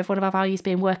spirit of one of our values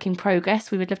being work in progress,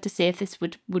 we would love to see if this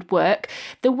would work.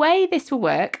 The way this will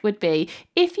work would be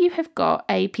if you have got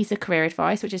a piece of career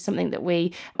advice, which is something that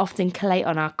we often collate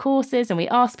on our courses and we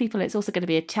ask people, it's also going to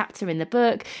be a chapter in the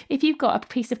book. If you've got a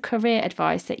piece of career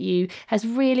advice that has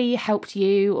really helped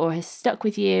you or has stuck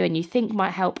with you and you think might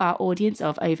help our audience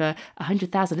of over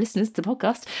 100,000 listeners to the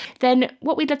podcast, then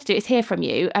what we'd love to do is hear from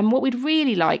you. And what we'd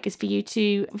really like is for you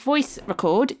to voice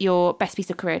record your best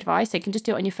piece of career advice. So you can just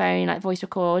do it on your phone, like voice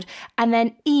record, and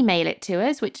then email it to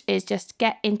us, which is just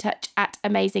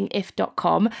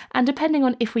getinTouch@amazingif.com. And depending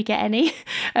on if we get any,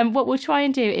 what we'll try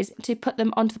and do is to put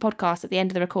them onto the podcast at the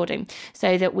end of the recording,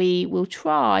 so that we will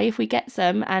try, if we get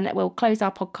some, and we'll close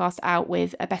our podcast out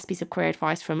with a best piece of career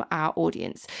advice from our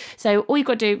audience. So all you've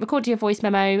got to do, record your voice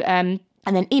memo,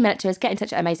 and then email it to us,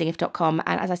 getinTouch@amazingif.com.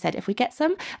 And as I said, if we get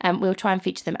some, we'll try and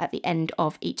feature them at the end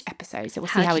of each episode. So we'll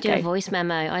see how we go. How do you do a voice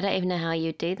memo? I don't even know how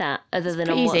you'd do that, other than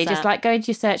on WhatsApp. Easy, just like go into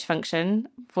your search function,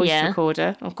 voice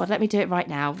recorder. Oh God, let me do it right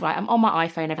now. Right, I'm on my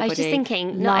iPhone, everybody. I was just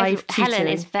thinking, Helen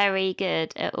is very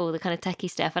good at all the kind of techie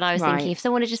stuff. And I was thinking, if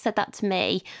someone had just said that to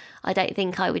me, I don't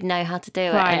think I would know how to do it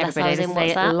unless I was in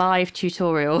WhatsApp. A live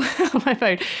tutorial on my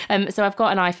phone. So I've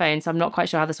got an iPhone, so I'm not quite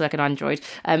sure how this works on Android.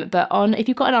 But if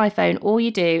you've got an iPhone, all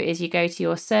you do is you go to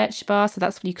your search bar. So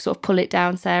that's when you sort of pull it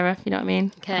down, Sarah. You know what I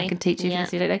mean? Okay. I can teach you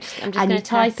if you don't know. And you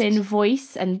type in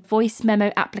voice, and voice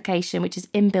memo application, which is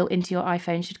inbuilt into your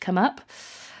iPhone, should come up.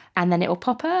 and then it will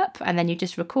pop up, and then you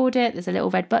just record it. There's a little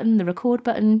red button, the record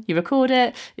button. You record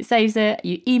it, it saves it,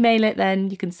 you email it, then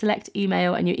you can select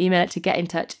email and you email it to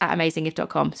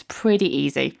getintouch@amazinggift.com. It's pretty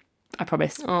easy, I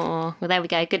promise. Oh, well, there we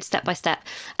go. Good step by step.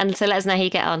 And so let us know how you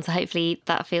get on. So hopefully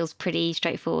that feels pretty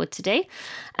straightforward to do.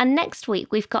 And next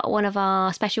week, we've got one of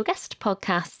our special guest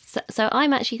podcasts. So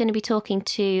I'm actually going to be talking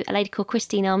to a lady called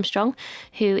Christine Armstrong,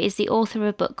 who is the author of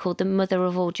a book called The Mother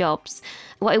of All Jobs.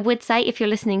 What I would say, if you're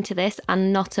listening to this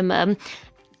and not a mum,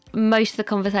 most of the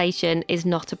conversation is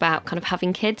not about kind of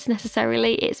having kids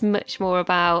necessarily. It's much more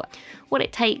about what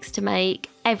it takes to make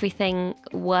everything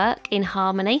work in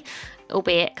harmony.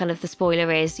 Albeit kind of the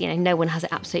spoiler is, no one has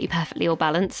it absolutely perfectly all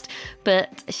balanced,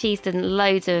 but she's done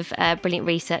loads of brilliant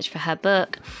research for her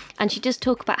book. And she does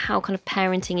talk about how kind of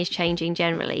parenting is changing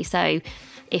generally. So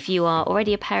if you are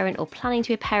already a parent or planning to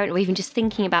be a parent or even just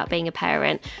thinking about being a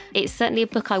parent, it's certainly a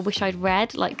book I wish I'd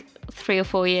read like 3 or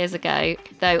 4 years ago,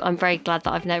 though I'm very glad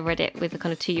that I've never read it with a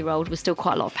kind of 2-year-old. There's still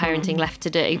quite a lot of parenting left to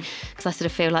do, because I sort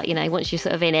of feel like, once you're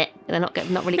sort of in it, they're not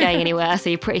really going anywhere, so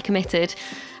you're pretty committed.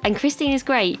 And Christine is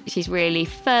great. She's really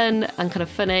fun and kind of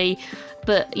funny,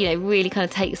 but, really kind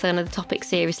of takes on the topic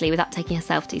seriously without taking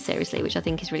herself too seriously, which I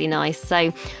think is really nice.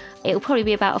 So it'll probably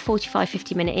be about a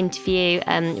 45-50 minute interview.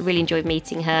 Really enjoyed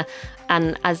meeting her.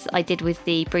 And as I did with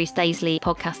the Bruce Daisley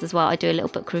podcast as well, I do a little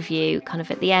book review kind of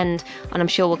at the end. And I'm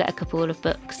sure we'll get a couple of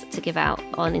books to give out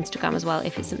on Instagram as well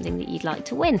if it's something that you'd like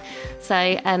to win.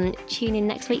 So tune in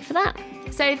next week for that.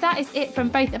 So that is it from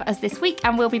both of us this week,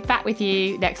 and we'll be back with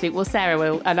you next week. Well, Sarah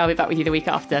will, and I'll be back with you the week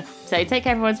after. So take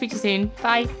care, everyone. Speak to you soon.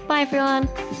 Bye. Bye,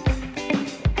 everyone.